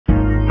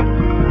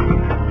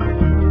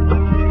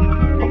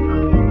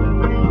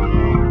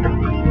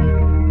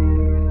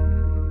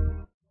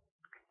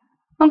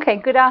Okay,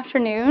 good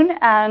afternoon.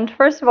 And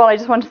first of all, I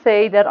just want to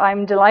say that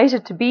I'm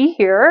delighted to be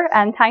here,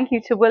 and thank you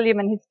to William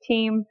and his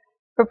team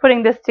for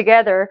putting this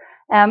together.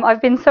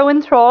 I've been so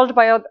enthralled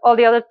by all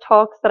the other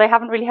talks that I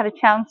haven't really had a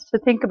chance to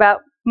think about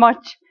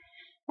much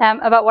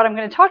about what I'm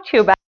going to talk to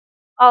you about.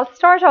 I'll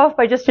start off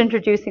by just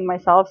introducing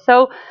myself.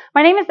 So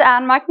my name is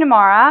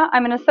McNamara.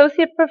 I'm an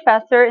associate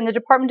professor in the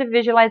Department of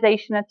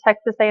Visualization at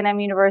Texas A&M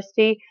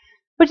University,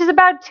 which is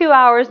about 2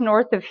 hours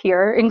north of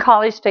here in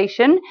College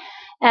Station.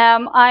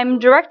 I'm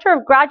director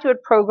of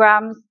graduate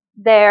programs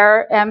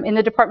there in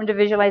the Department of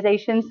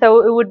Visualization,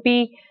 so it would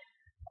be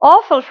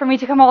awful for me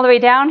to come all the way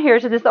down here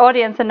to this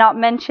audience and not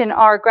mention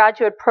our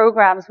graduate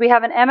programs. We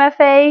have an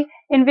MFA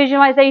in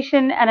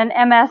visualization and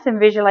an MS in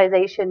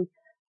visualization.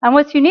 And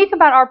what's unique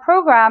about our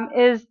program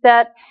is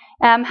that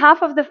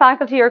half of the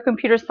faculty are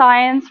computer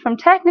science from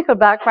technical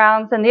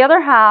backgrounds, and the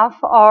other half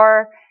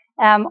are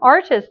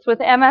artists with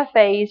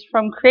MFAs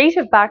from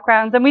creative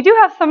backgrounds. And we do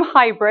have some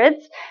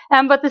hybrids,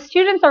 but the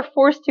students are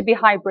forced to be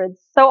hybrids.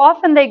 So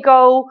often they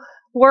go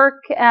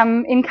work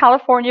in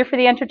California for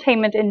the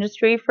entertainment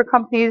industry for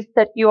companies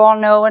that you all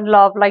know and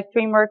love, like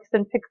DreamWorks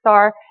and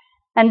Pixar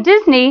and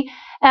Disney.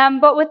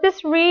 But with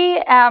this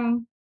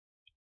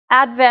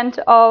advent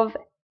of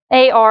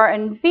AR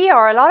and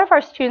VR, a lot of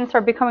our students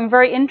are becoming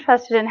very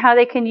interested in how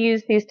they can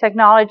use these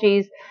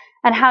technologies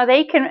and how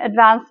they can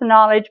advance the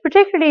knowledge,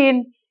 particularly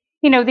in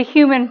the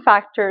human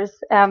factors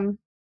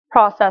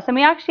process. And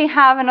we actually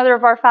have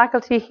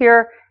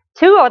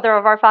two other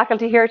of our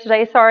faculty here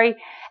today,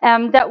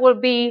 that will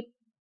be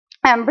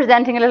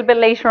presenting a little bit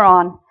later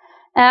on.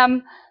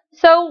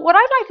 So what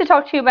I'd like to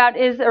talk to you about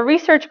is a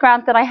research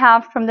grant that I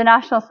have from the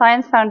National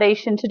Science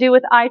Foundation to do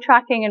with eye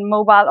tracking and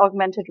mobile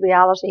augmented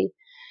reality.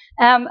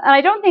 And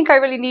I don't think I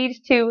really need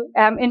to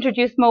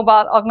introduce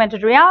mobile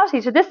augmented reality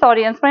to this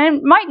audience, but I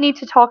might need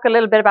to talk a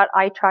little bit about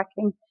eye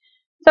tracking.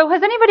 So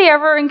has anybody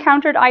ever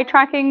encountered eye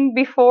tracking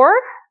before?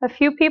 A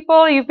few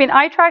people? You've been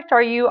eye tracked,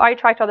 or you eye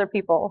tracked other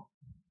people?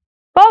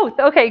 Both.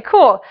 Okay,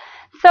 cool.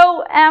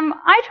 So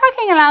eye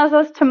tracking allows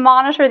us to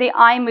monitor the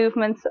eye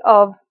movements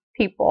of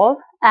people,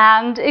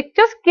 and it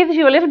just gives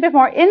you a little bit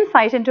more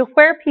insight into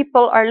where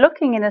people are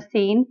looking in a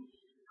scene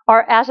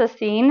or at a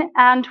scene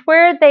and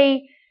where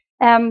they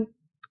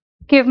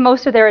give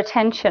most of their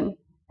attention.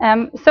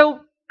 So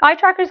eye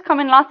trackers come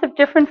in lots of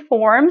different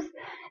forms.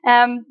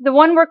 The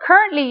one we're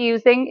currently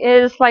using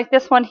is like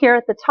this one here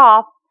at the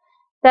top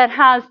that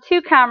has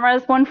two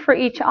cameras, one for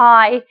each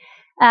eye,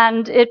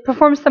 and it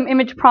performs some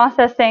image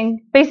processing.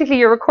 Basically,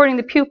 you're recording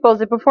the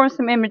pupils. It performs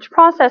some image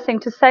processing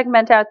to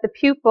segment out the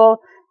pupil.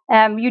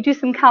 You do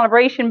some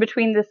calibration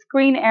between the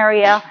screen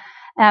area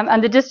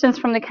and the distance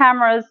from the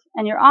cameras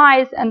and your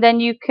eyes, and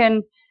then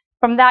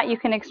from that you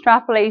can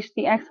extrapolate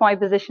the XY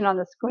position on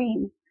the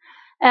screen.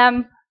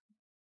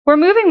 We're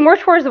moving more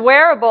towards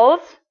wearables,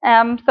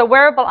 so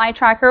wearable eye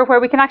tracker, where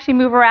we can actually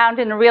move around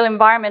in a real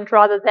environment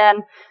rather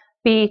than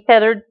be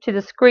tethered to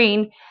the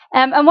screen.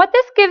 And what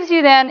this gives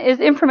you then is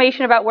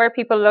information about where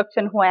people looked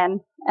and when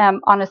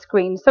on a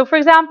screen. So for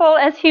example,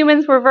 as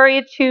humans, we're very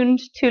attuned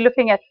to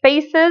looking at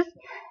faces.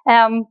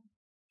 So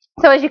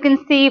as you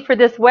can see for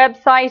this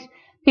website,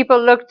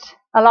 people looked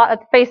a lot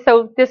at the face.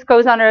 So this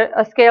goes on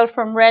a scale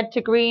from red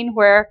to green,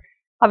 where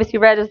obviously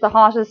red is the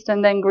hottest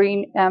and then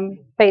green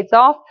fades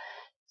off.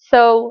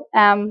 So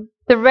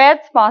the red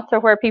spots are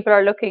where people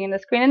are looking in the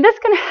screen. And this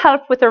can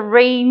help with a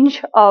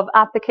range of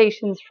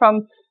applications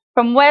from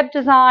web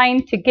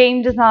design to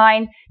game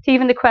design to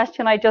even the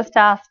question I just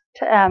asked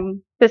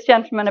this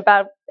gentleman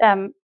about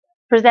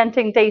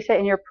presenting data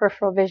in your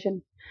peripheral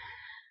vision.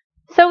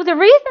 So the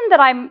reason that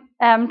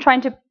I'm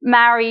trying to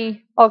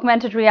marry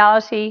augmented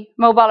reality,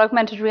 mobile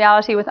augmented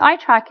reality with eye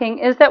tracking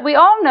is that we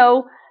all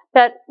know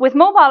that with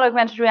mobile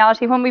augmented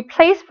reality, when we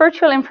place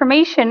virtual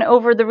information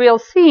over the real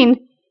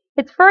scene,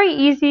 it's very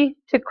easy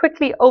to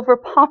quickly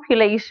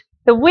overpopulate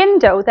the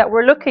window that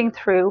we're looking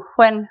through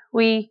when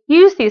we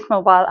use these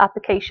mobile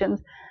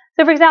applications.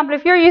 So for example,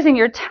 if you're using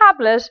your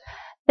tablet,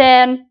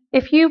 then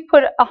if you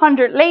put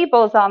 100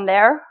 labels on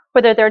there,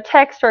 whether they're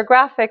text or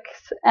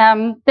graphics,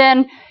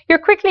 then you're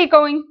quickly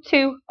going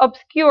to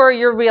obscure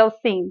your real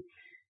scene.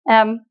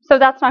 So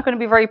that's not going to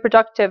be very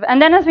productive.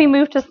 And then as we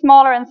move to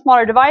smaller and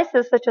smaller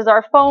devices, such as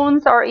our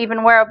phones or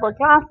even wearable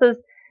glasses,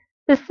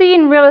 the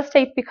scene real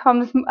estate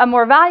becomes a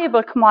more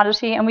valuable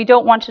commodity, and we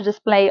don't want to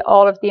display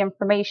all of the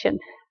information.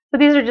 So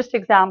these are just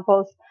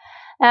examples.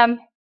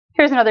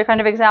 Here's another kind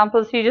of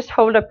example. So you just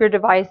hold up your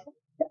device.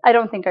 I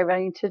don't think I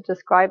really need to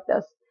describe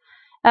this.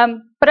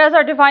 But as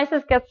our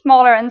devices get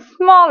smaller and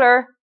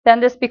smaller, then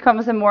this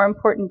becomes a more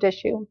important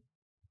issue.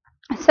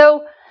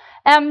 So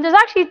there's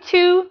actually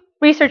two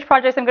research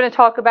projects I'm going to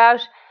talk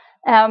about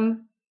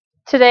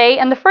today.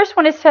 And the first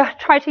one is to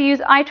try to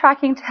use eye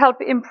tracking to help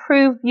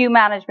improve view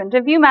management.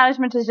 And view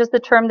management is just the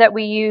term that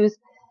we use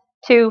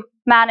to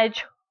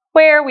manage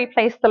where we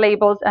place the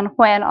labels and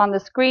when on the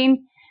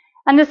screen.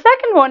 And the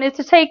second one is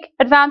to take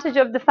advantage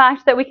of the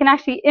fact that we can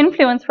actually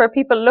influence where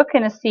people look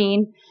in a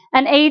scene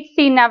and aid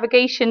scene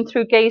navigation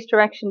through gaze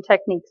direction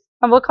techniques.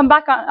 And we'll come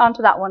back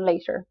onto that one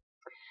later.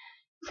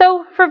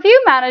 So for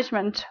view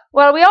management,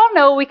 well, we all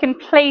know we can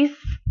place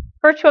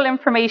virtual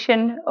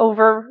information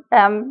over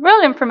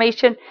real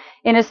information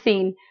in a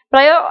scene.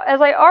 But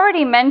as I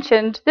already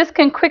mentioned, this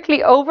can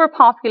quickly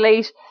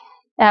overpopulate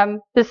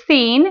the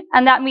scene,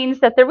 and that means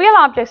that the real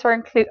objects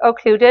are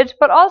occluded,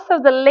 but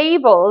also the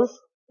labels,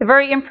 the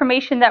very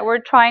information that we're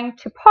trying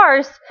to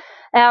parse,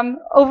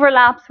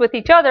 overlaps with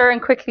each other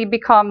and quickly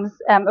becomes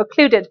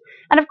occluded.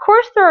 And of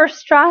course, there are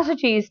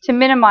strategies to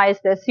minimize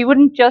this. You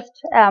wouldn't just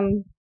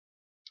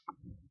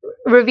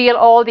reveal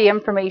all the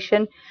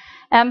information.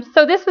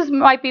 So this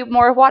might be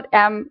more what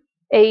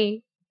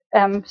a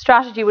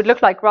strategy would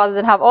look like. Rather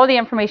than have all the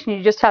information,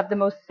 you just have the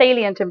most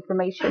salient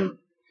information.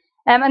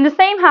 And the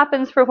same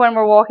happens for when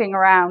we're walking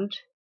around.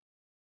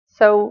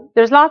 So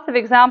there's lots of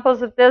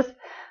examples of this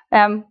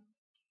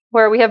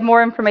where we have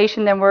more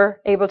information than we're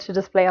able to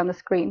display on the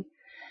screen.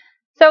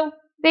 So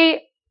the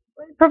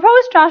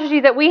proposed strategy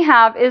that we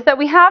have is that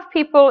we have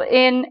people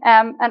in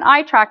an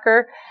eye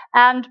tracker,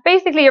 and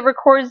basically it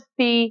records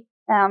the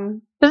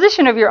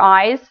position of your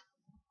eyes.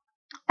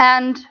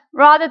 And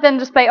rather than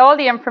display all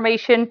the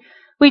information,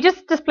 we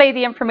just display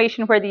the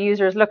information where the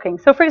user is looking.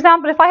 So for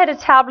example, if I had a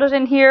tablet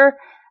in here,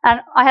 and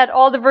I had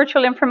all the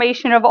virtual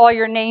information of all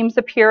your names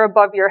appear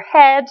above your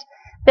head,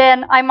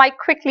 then I might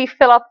quickly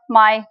fill up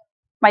my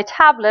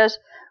tablet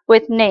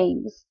with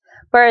names.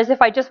 Whereas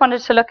if I just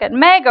wanted to look at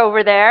Meg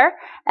over there,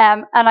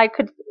 and I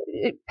could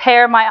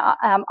pair my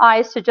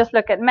eyes to just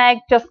look at Meg,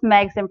 just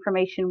Meg's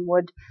information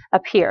would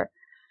appear.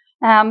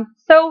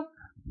 So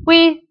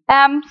we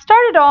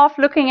started off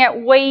looking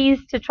at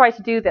ways to try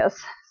to do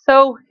this.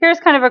 So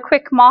here's kind of a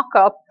quick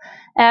mock-up.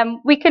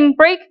 We can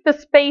break the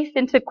space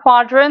into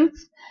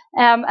quadrants,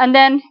 and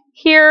then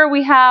here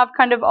we have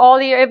kind of all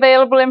the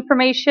available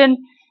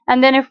information.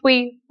 And then if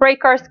we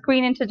break our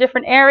screen into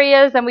different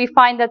areas and we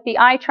find that the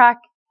eyes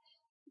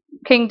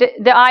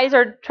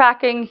are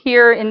tracking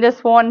here in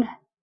this one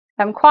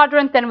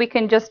quadrant, then we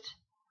can just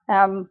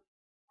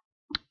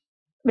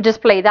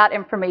display that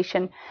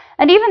information.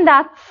 And even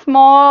that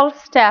small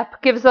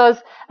step gives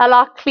us a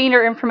lot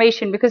cleaner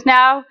information, because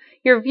now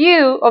your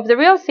view of the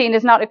real scene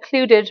is not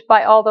occluded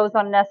by all those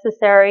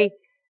unnecessary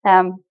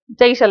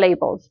data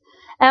labels.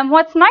 And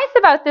what's nice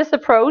about this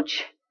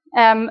approach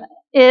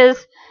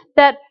is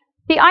that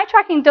the eye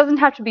tracking doesn't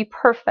have to be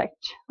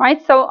perfect,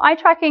 right? So eye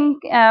tracking,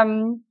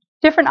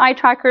 different eye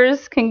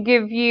trackers can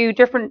give you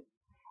different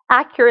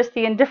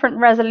accuracy and different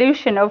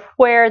resolution of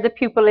where the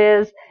pupil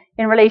is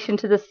in relation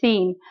to the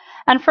scene.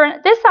 And for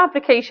this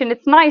application,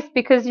 it's nice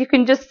because you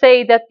can just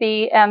say that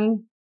if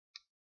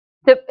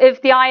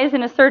the eye is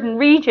in a certain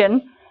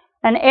region,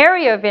 an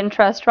area of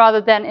interest,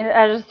 rather than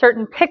at a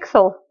certain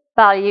pixel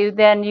value,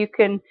 then you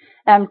can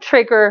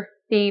trigger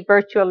the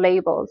virtual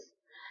labels.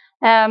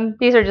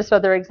 These are just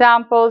other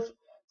examples.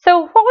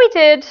 So what we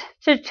did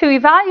to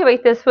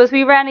evaluate this was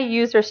we ran a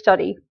user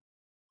study.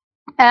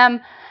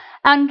 And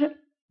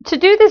to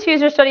do this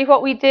user study,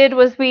 what we did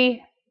was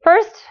we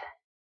first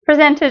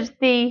presented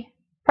the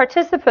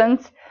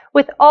participants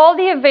with all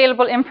the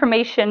available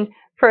information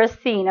for a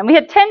scene. And we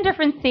had 10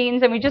 different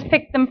scenes, and we just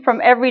picked them from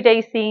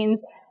everyday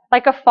scenes,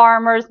 like a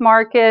farmer's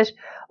market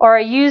or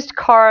a used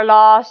car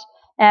lot.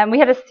 We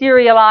had a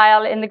cereal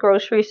aisle in the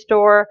grocery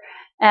store.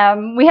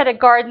 We had a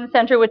garden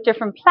center with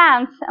different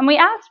plants. And we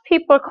asked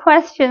people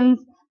questions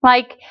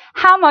like,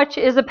 how much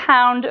is a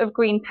pound of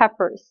green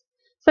peppers?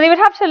 So they would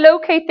have to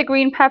locate the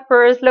green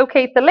peppers,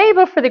 locate the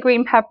label for the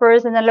green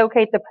peppers, and then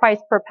locate the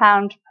price per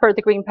pound for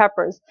the green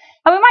peppers.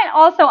 And we might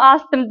also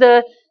ask them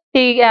the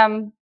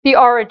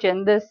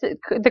origin,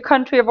 the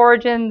country of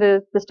origin,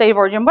 the state of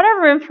origin,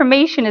 whatever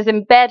information is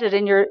embedded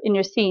in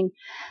your scene.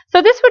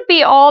 So this would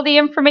be all the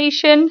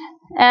information.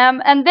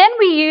 And then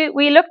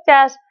we looked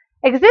at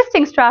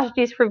existing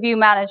strategies for view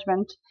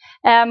management,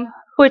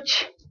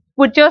 which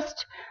would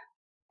just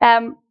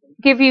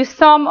give you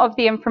some of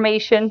the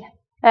information.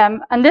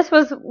 And this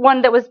was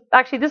one that was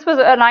actually, this was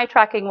an eye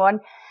tracking one,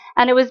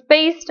 and it was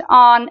based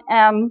on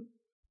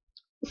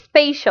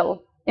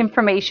spatial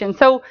information.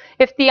 So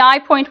if the eye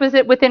point was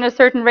within a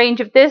certain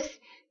range of this,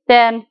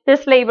 then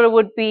this label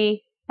would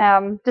be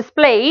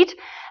displayed.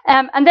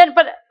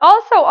 But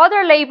also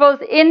other labels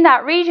in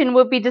that region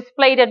would be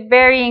displayed at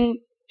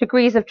varying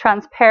degrees of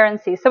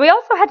transparency. So we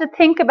also had to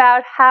think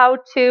about how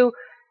to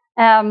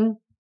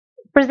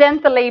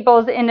present the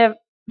labels in a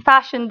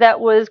fashion that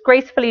was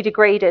gracefully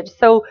degraded.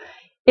 So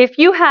if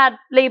you had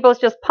labels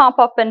just pop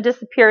up and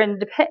disappear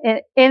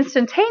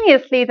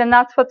instantaneously, then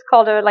that's what's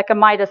called like a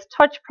Midas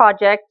touch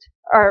project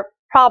or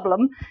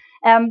problem,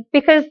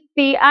 because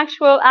the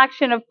actual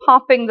action of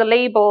popping the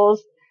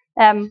labels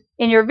in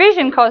your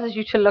vision causes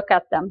you to look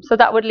at them. So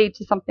that would lead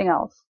to something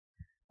else.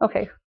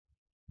 Okay.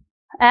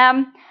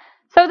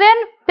 So then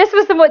this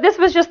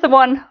was just the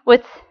one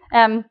with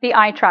the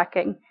eye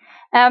tracking.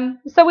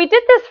 So we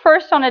did this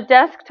first on a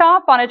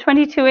desktop on a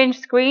 22-inch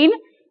screen,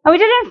 and we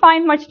didn't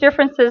find much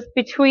differences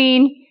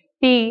between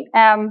the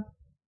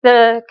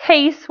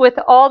case with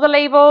all the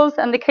labels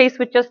and the case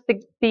with just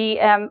the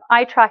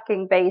eye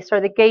tracking base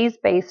or the gaze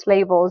based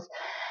labels.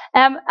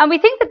 And we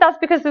think that that's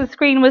because the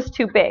screen was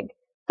too big.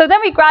 So then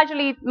we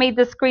gradually made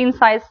the screen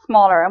size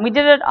smaller, and we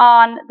did it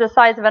on the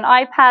size of an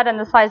iPad and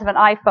the size of an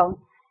iPhone.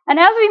 And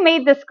as we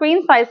made the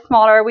screen size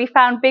smaller, we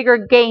found bigger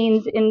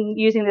gains in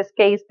using this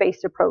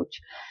gaze-based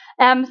approach.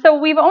 So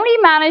we've only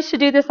managed to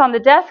do this on the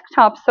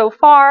desktop so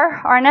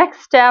far. Our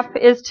next step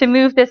is to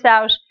move this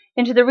out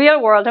into the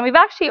real world. And we've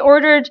actually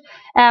ordered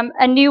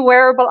a new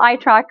wearable eye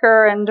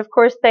tracker, and of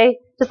course they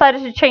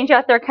decided to change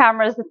out their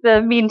cameras at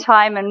the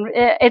meantime, and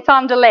it's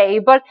on delay.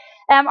 But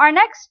our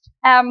next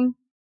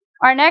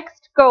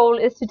goal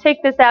is to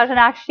take this out and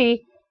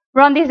actually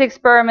run these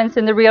experiments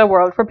in the real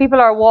world, where people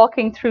are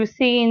walking through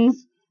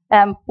scenes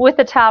with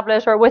a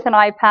tablet or with an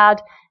iPad,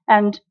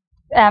 and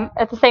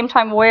at the same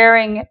time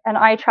wearing an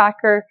eye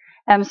tracker,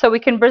 so we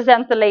can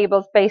present the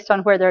labels based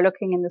on where they're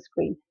looking in the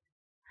screen.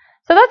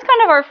 So that's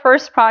kind of our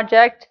first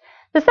project.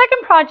 The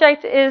second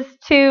project is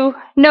to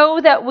know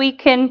that we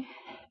can,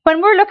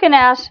 when we're looking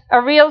at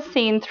a real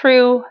scene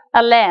through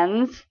a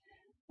lens,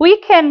 we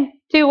can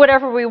do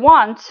whatever we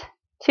want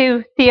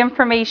to the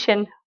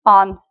information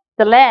on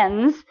the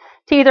lens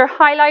to either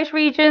highlight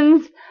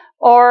regions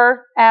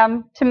or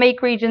to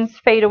make regions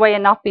fade away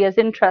and not be as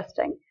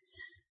interesting.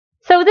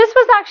 So this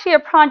was actually a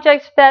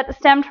project that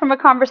stemmed from a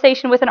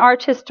conversation with an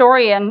art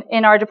historian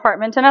in our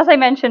department. And as I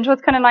mentioned,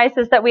 what's kind of nice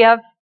is that we have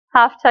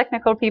half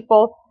technical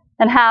people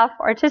and half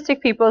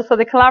artistic people, so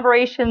the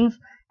collaborations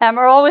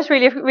are always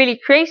really, really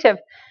creative.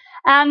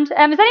 And is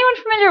anyone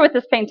familiar with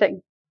this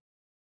painting?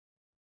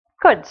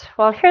 Good.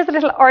 Well, here's a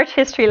little art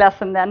history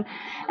lesson then.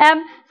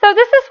 So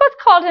this is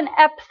what's called an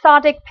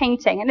episodic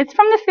painting, and it's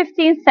from the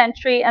 15th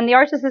century, and the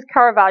artist is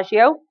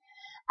Caravaggio.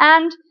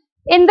 And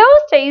in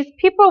those days,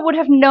 people would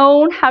have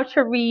known how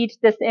to read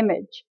this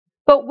image.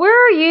 But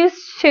we're used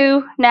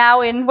to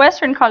now, in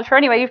Western culture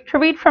anyway, to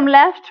read from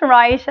left to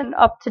right and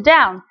up to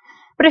down.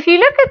 But if you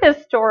look at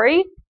this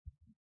story,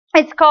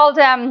 it's called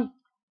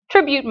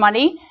Tribute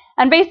Money.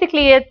 And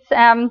basically it's,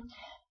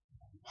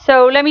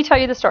 so let me tell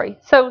you the story.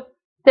 So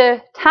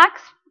the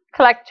tax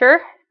collector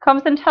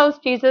comes and tells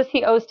Jesus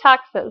he owes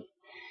taxes.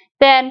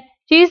 Then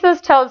Jesus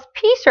tells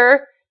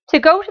Peter to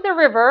go to the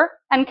river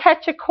and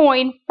catch a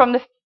coin from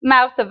the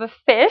mouth of a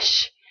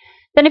fish.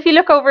 Then if you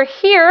look over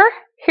here,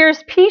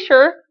 here's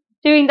Peter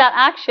doing that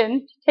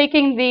action,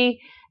 taking the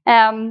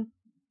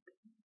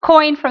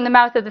coin from the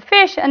mouth of the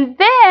fish, and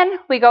then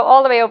we go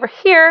all the way over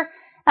here,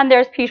 and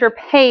there's Peter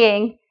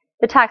paying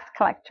the tax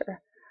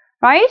collector,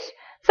 right?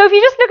 So if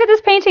you just look at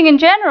this painting in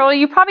general,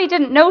 you probably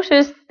didn't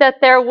notice that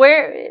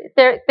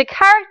the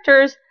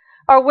characters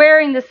are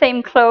wearing the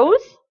same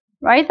clothes,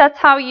 right? That's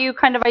how you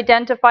kind of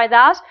identify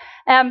that.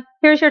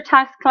 Here's your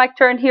tax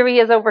collector, and here he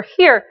is over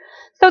here.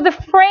 So the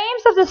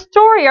frames of the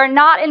story are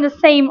not in the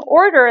same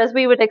order as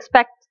we would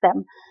expect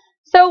them.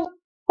 So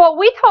what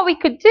we thought we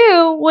could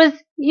do was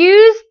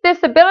use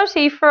this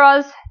ability for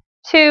us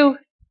to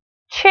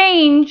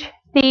change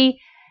the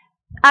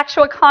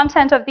actual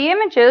content of the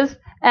images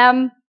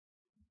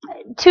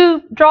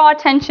to draw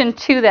attention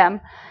to them.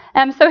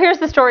 So here's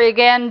the story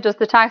again, just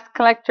the tax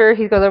collector,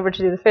 he goes over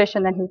to do the fish,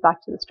 and then he's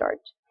back to the start.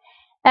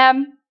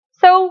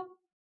 So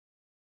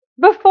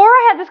before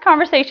I had this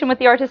conversation with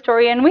the art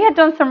historian, we had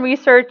done some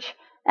research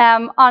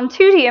on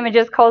 2D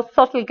images called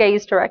subtle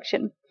gaze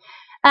direction.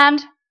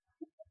 And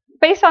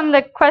based on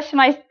the question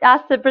I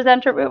asked the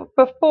presenter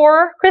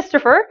before,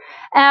 Christopher,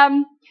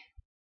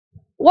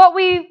 what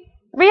we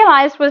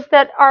realized was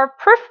that our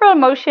peripheral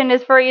motion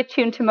is very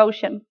attuned to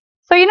motion.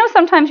 So you know,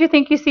 sometimes you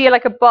think you see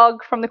like a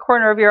bug from the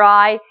corner of your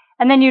eye,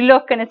 and then you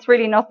look and it's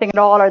really nothing at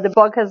all, or the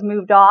bug has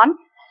moved on.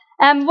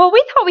 Well,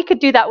 we thought we could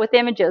do that with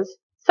images.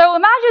 So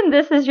imagine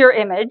this is your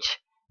image,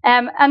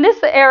 and this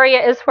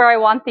area is where I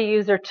want the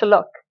user to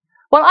look.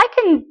 Well, I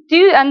can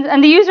do,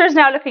 and the user is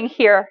now looking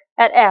here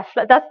at F.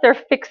 That's their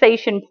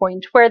fixation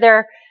point, where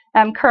they're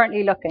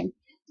currently looking.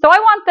 So I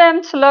want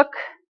them to look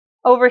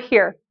over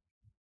here.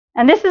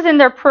 And this is in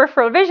their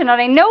peripheral vision,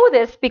 and I know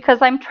this because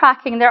I'm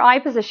tracking their eye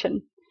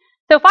position.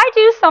 So if I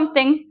do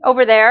something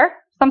over there,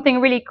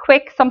 something really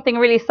quick, something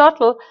really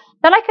subtle,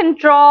 then I can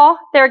draw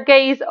their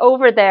gaze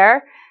over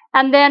there.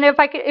 And then if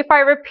I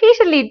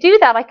repeatedly do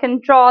that, I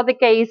can draw the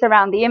gaze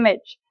around the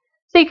image.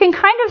 So you can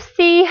kind of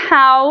see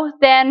how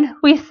then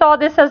we saw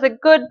this as a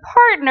good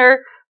partner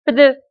for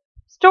the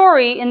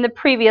story in the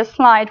previous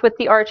slide with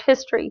the art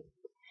history.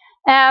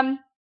 The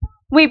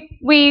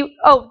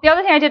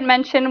other thing I didn't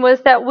mention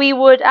was that we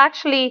would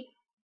actually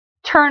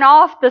turn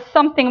off the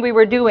something we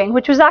were doing,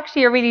 which was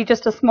actually really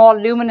just a small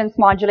luminance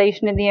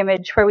modulation in the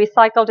image, where we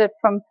cycled it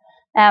from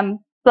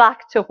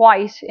black to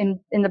white in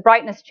the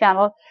brightness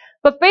channel.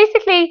 But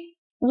basically,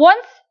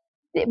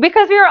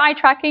 because we were eye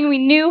tracking, we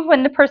knew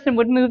when the person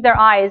would move their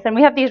eyes, and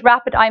we have these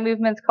rapid eye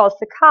movements called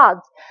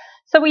saccades.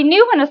 So we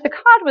knew when a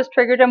saccade was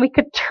triggered, and we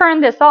could turn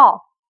this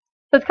off.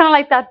 So it's kind of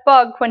like that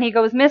bug when he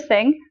goes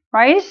missing,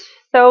 right?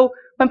 So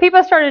when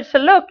people started to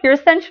look, you're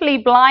essentially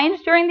blind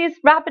during these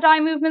rapid eye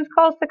movements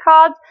called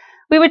saccades.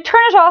 We would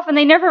turn it off, and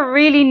they never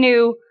really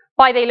knew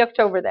why they looked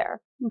over there.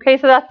 Okay,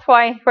 so that's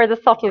where the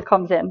subtle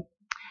comes in.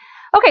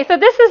 Okay, so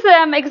this is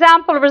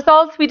example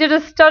results. We did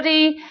a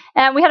study,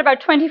 and we had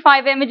about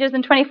 25 images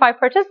and 25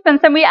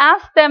 participants, and we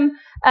asked them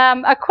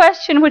a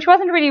question which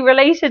wasn't really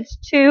related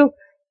to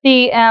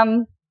the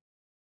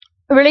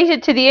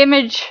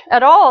image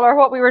at all, or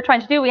what we were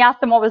trying to do. We asked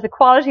them what was the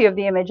quality of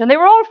the image, and they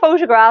were all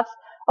photographs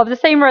of the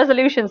same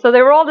resolution, so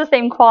they were all the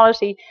same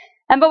quality.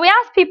 But we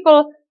asked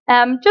people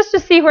just to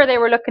see where they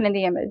were looking in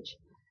the image.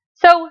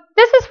 So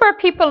this is where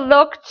people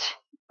looked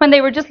when they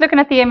were just looking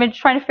at the image,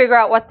 trying to figure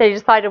out what they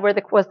decided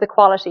was the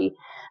quality.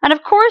 And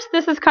of course,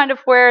 this is kind of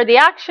where the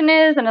action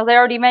is, and as I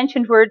already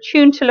mentioned, we're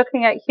attuned to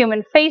looking at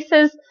human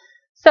faces.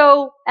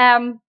 So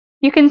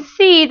you can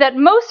see that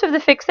most of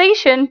the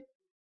fixation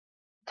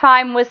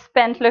time was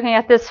spent looking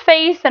at this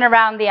face and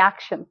around the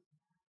action.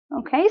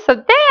 Okay, so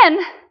then,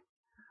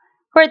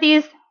 where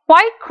these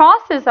white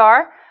crosses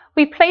are,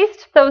 we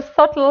placed those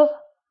subtle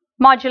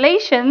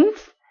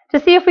modulations to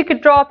see if we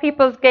could draw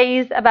people's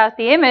gaze about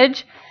the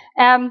image.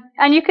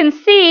 And you can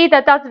see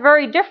that that's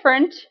very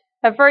different,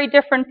 a very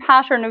different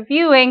pattern of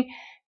viewing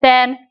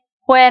than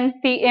when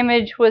the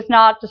image was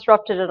not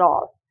disrupted at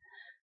all.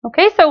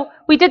 Okay, so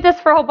we did this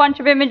for a whole bunch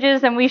of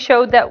images, and we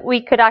showed that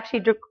we could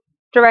actually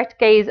direct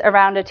gaze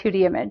around a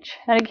 2D image.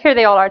 And here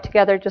they all are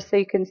together, just so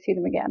you can see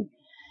them again.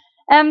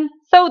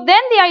 So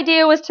then the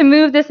idea was to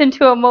move this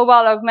into a mobile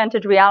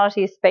augmented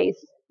reality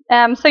space.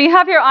 So you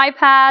have your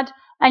iPad,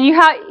 and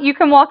you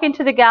can walk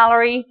into the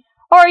gallery,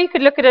 or you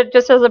could look at it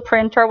just as a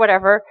print or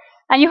whatever,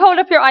 and you hold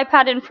up your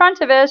iPad in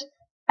front of it,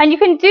 and you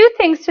can do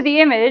things to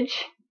the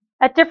image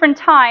at different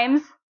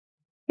times.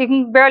 You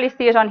can barely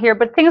see it on here,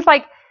 but things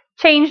like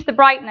change the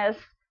brightness,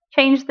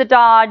 change the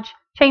dodge,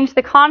 change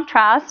the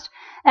contrast.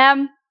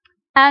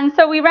 And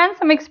so we ran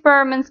some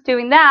experiments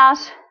doing that.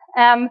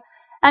 And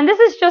this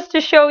is just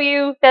to show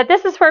you that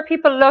this is where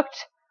people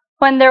looked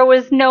when there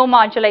was no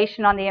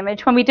modulation on the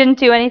image, when we didn't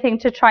do anything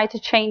to try to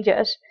change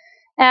it.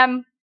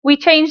 We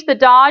changed the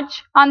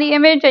dodge on the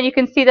image, and you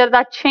can see that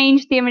that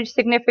changed the image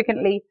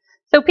significantly.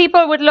 So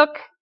people would look,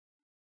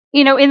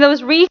 in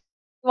those regions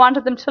we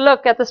wanted them to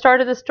look at the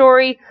start of the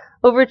story,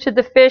 over to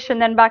the fish,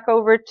 and then back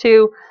over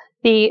to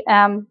the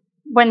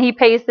when he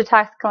pays the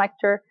tax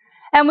collector.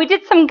 And we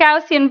did some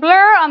Gaussian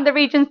blur on the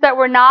regions that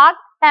were not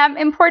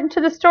important to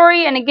the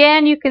story, and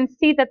again you can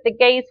see that the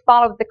gaze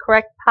followed the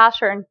correct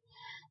pattern.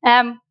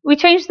 We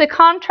changed the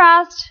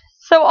contrast.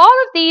 So all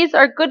of these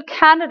are good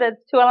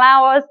candidates to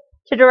allow us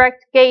to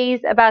direct gaze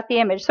about the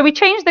image. So we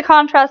changed the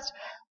contrast,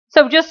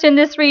 so just in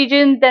this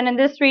region, then in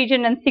this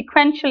region, and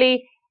sequentially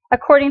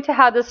according to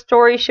how the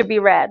story should be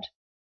read.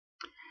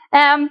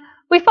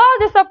 We followed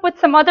this up with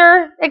some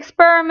other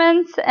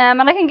experiments,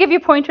 and I can give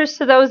you pointers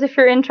to those if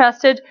you're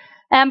interested.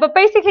 But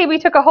basically we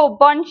took a whole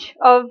bunch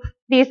of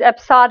these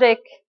episodic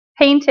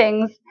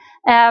paintings,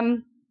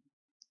 and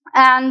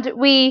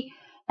we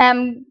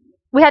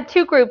had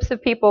two groups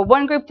of people.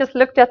 One group just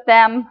looked at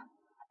them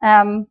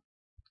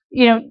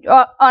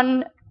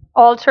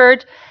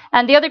unaltered,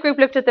 and the other group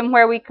looked at them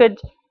where we could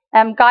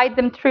guide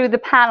them through the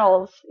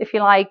panels, if you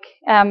like,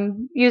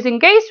 using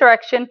gaze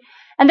direction.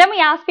 And then we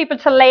asked people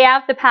to lay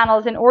out the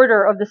panels in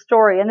order of the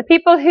story. And the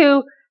people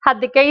who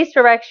had the gaze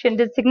direction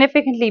did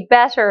significantly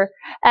better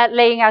at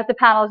laying out the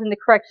panels in the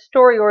correct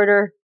story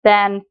order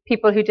than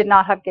people who did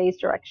not have gaze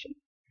direction.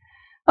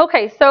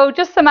 Okay, so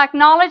just some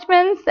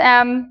acknowledgements.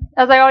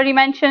 As I already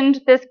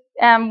mentioned, this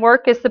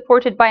work is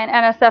supported by an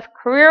NSF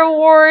Career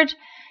Award.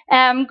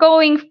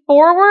 Going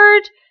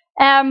forward,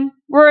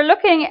 we're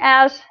looking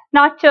at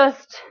not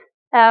just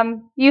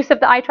use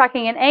of the eye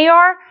tracking in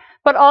AR,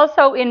 but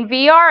also in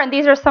VR, and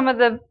these are some of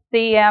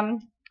the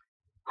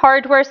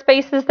hardware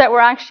spaces that we're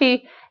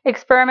actually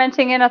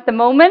experimenting in at the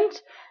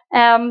moment,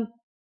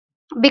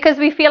 because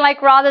we feel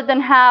like rather than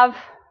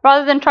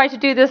try to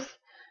do this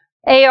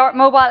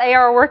mobile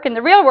AR work in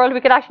the real world,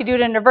 we could actually do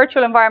it in a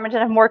virtual environment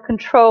and have more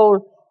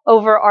control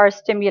over our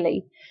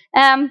stimuli.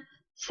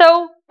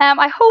 So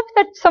I hope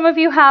that some of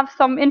you have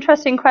some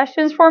interesting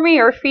questions for me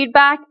or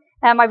feedback.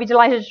 I'd be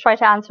delighted to try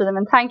to answer them,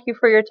 and thank you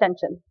for your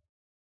attention.